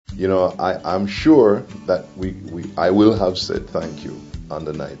I'm sure that I will have said thank you on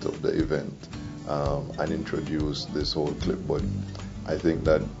the night of the event and introduced this whole clip, but I think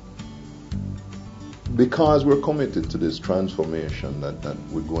that because we're committed to this transformation that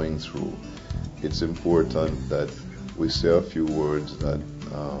we're going through, it's important that we say a few words that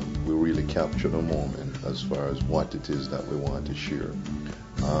we really capture the moment as far as what it is that we want to share.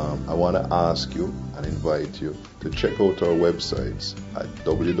 I want to ask you and invite you to check out our websites at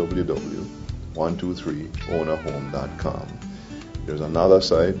www.123ownerhome.com. There's another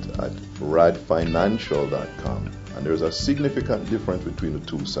site at radfinancial.com, and there's a significant difference between the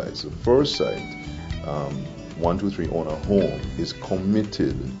two sites. The first site, 123 Owner Home, is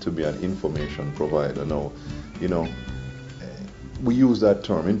committed to be an information provider. Now, we use that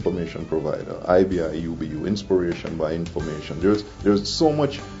term, information provider, IBI, UBU, inspiration by information. There's so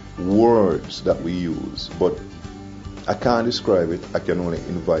much words that we use, but I can't describe it. I can only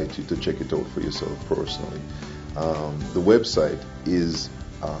invite you to check it out for yourself personally. The website is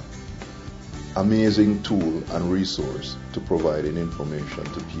an amazing tool and resource to providing information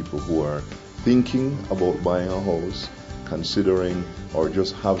to people who are thinking about buying a house, considering, or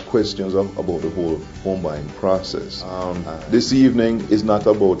just have questions about the whole home buying process. This evening is not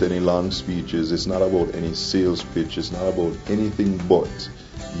about any long speeches, it's not about any sales pitch, it's not about anything but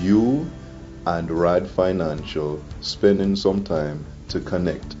you and RAD Financial spending some time to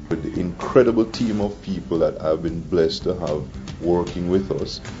connect with the incredible team of people that I've been blessed to have working with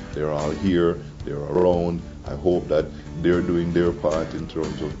us. They're all here, they're around. I hope that they're doing their part in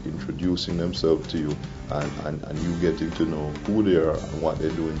terms of introducing themselves to you and you getting to know who they are and what they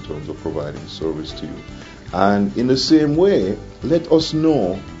do in terms of providing service to you. And in the same way, let us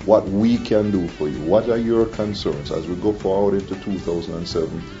know what we can do for you. What are your concerns? As we go forward into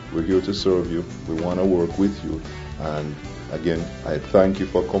 2007, we're here to serve you. We want to work with you. And again, I thank you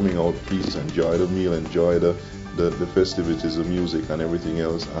for coming out. Please enjoy the meal, enjoy the festivities, the music and everything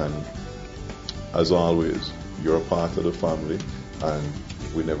else. And as always, you're a part of the family, and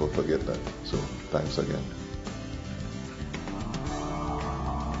we never forget that. So thanks again.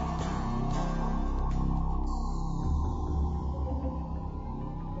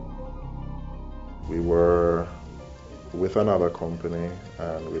 We were with another company,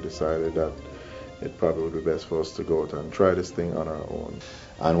 and we decided that it probably would be best for us to go out and try this thing on our own.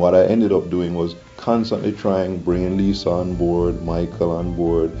 And what I ended up doing was constantly bringing Lisa on board, Michael on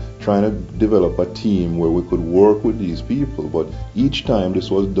board, trying to develop a team where we could work with these people. But each time this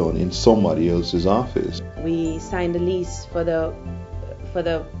was done in somebody else's office. We signed a lease for the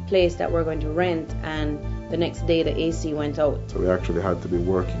place that we're going to rent, and the next day the AC went out. So we actually had to be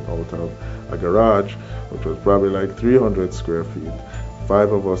working out of a garage, which was probably like 300 square feet.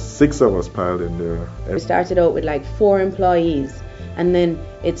 6 of us piled in there. We started out with like 4 employees, and then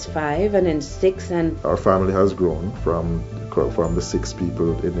it's 5, and then 6, and our family has grown from the 6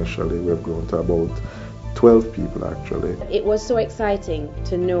 people initially. We've grown to about 12 people actually. It was so exciting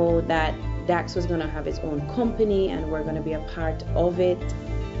to know that Dax was going to have his own company and we're going to be a part of it.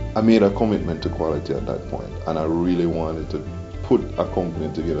 I made a commitment to quality at that point, and I really wanted to put a company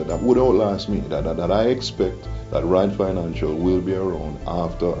together that would outlast me, that I expect that RAD Financial will be around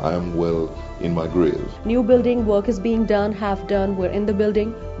after I am well in my grave. New building work is being done, half done. We're in the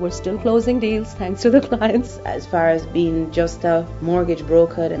building. We're still closing deals thanks to the clients. As far as being just a mortgage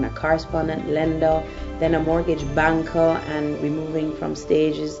broker, then a correspondent lender, then a mortgage banker, and we're moving from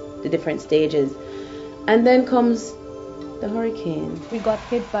the different stages. And then comes the hurricane. We got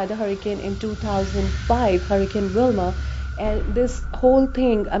hit by the hurricane in 2005, Hurricane Wilma. And this whole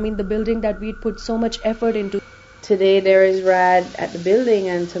thing, the building that we'd put so much effort into. Today there is RAD at the building,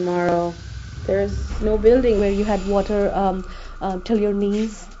 and tomorrow there's no building. Where you had water till your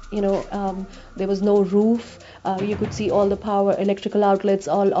knees, there was no roof. You could see all the power, electrical outlets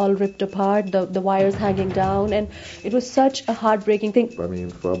all ripped apart, the wires hanging down, and it was such a heartbreaking thing.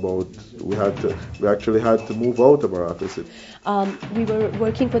 We actually had to move out of our office. We were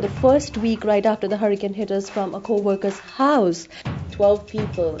working for the first week right after the hurricane hit us from a co-worker's house. 12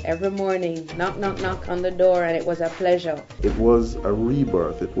 people every morning, knock, knock, knock on the door, and it was a pleasure. It was a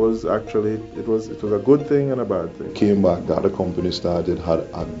rebirth. It was a good thing and a bad thing. Came back, got the company started, had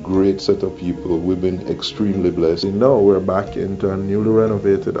a great set of people. We've been extremely blessed. Now we're back into a newly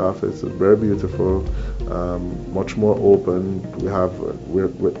renovated office. It's very beautiful, much more open.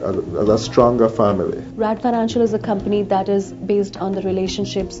 We're a stronger family. RAD Financial is a company that is based on the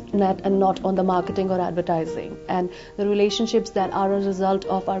relationships and not on the marketing or advertising. And the relationships that are a result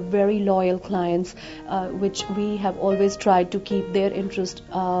of our very loyal clients, which we have always tried to keep their interest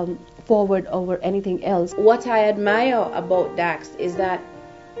forward over anything else. What I admire about Dax is that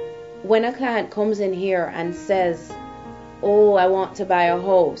when a client comes in here and says, oh, I want to buy a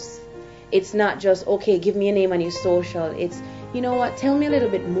house, it's not just, okay, give me your name and your social. It's, you know what, tell me a little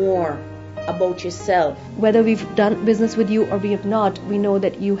bit more about yourself. Whether we've done business with you or we have not, we know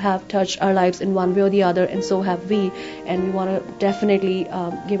that you have touched our lives in one way or the other, and so have we. And we want to definitely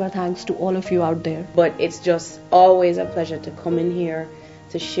give our thanks to all of you out there. But it's just always a pleasure to come in here,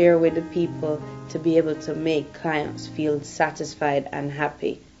 to share with the people, to be able to make clients feel satisfied and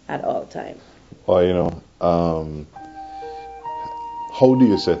happy at all times. Well, you know, how do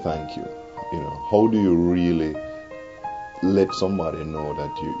you say thank you? You know, how do you really let somebody know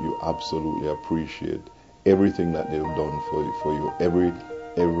that you absolutely appreciate everything that they've done for you, every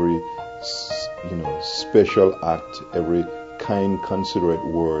you know, special act, every kind, considerate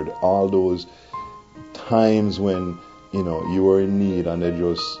word, all those times when, you know, you were in need and they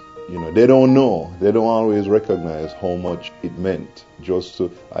just, you know, they don't always recognize how much it meant just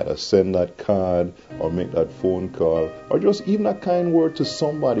to either send that card or make that phone call or just even a kind word to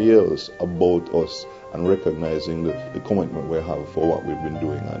somebody else about us, and recognizing the commitment we have for what we've been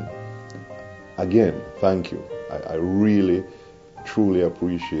doing. And again, thank you. I really, truly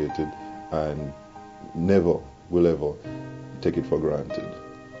appreciate it, and never will ever take it for granted.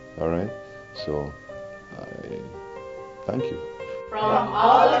 All right? So, thank you. From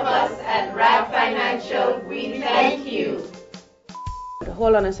all of us at RAD Financial, we thank you.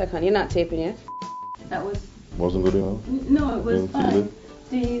 Hold on a second, you're not taping yet? That was... Wasn't good enough? No, it was Didn't feel fine. it?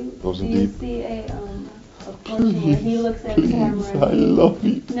 Do you see a portion where he looks at the camera? I love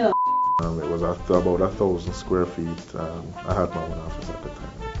it. No. It was about 1,000 square feet. I had my own office at the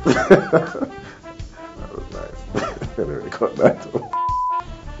time. That was nice. They really cut that off.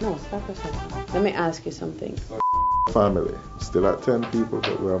 No, stop a second. Let me ask you something. Family. Still at 10 people,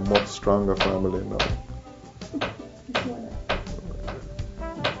 but we're a much stronger family now.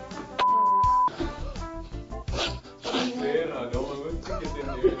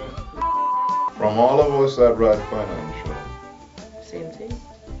 From all of us at RAD Financial. Same thing.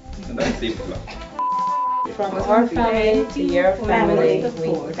 From our family to your family,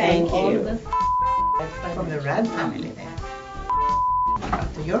 we thank you. From the RAD family then.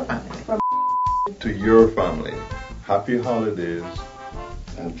 To your family. To your family, happy holidays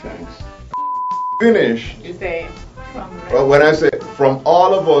and thanks. Finish. You say from RAD. Well, when I say from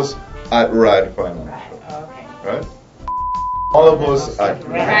all of us at RAD Financial, Okay. right? All of us at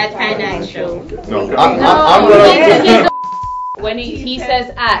RAD Financial. No, I'm gonna. When he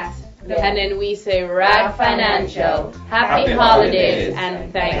says at, and then we say RAD Financial, happy holidays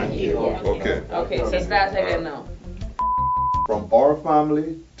and thank you. Okay. Okay, so start again now. From our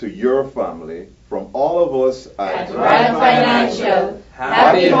family to your family, from all of us at RAD Financial,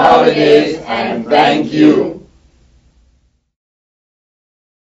 happy holidays and thank you.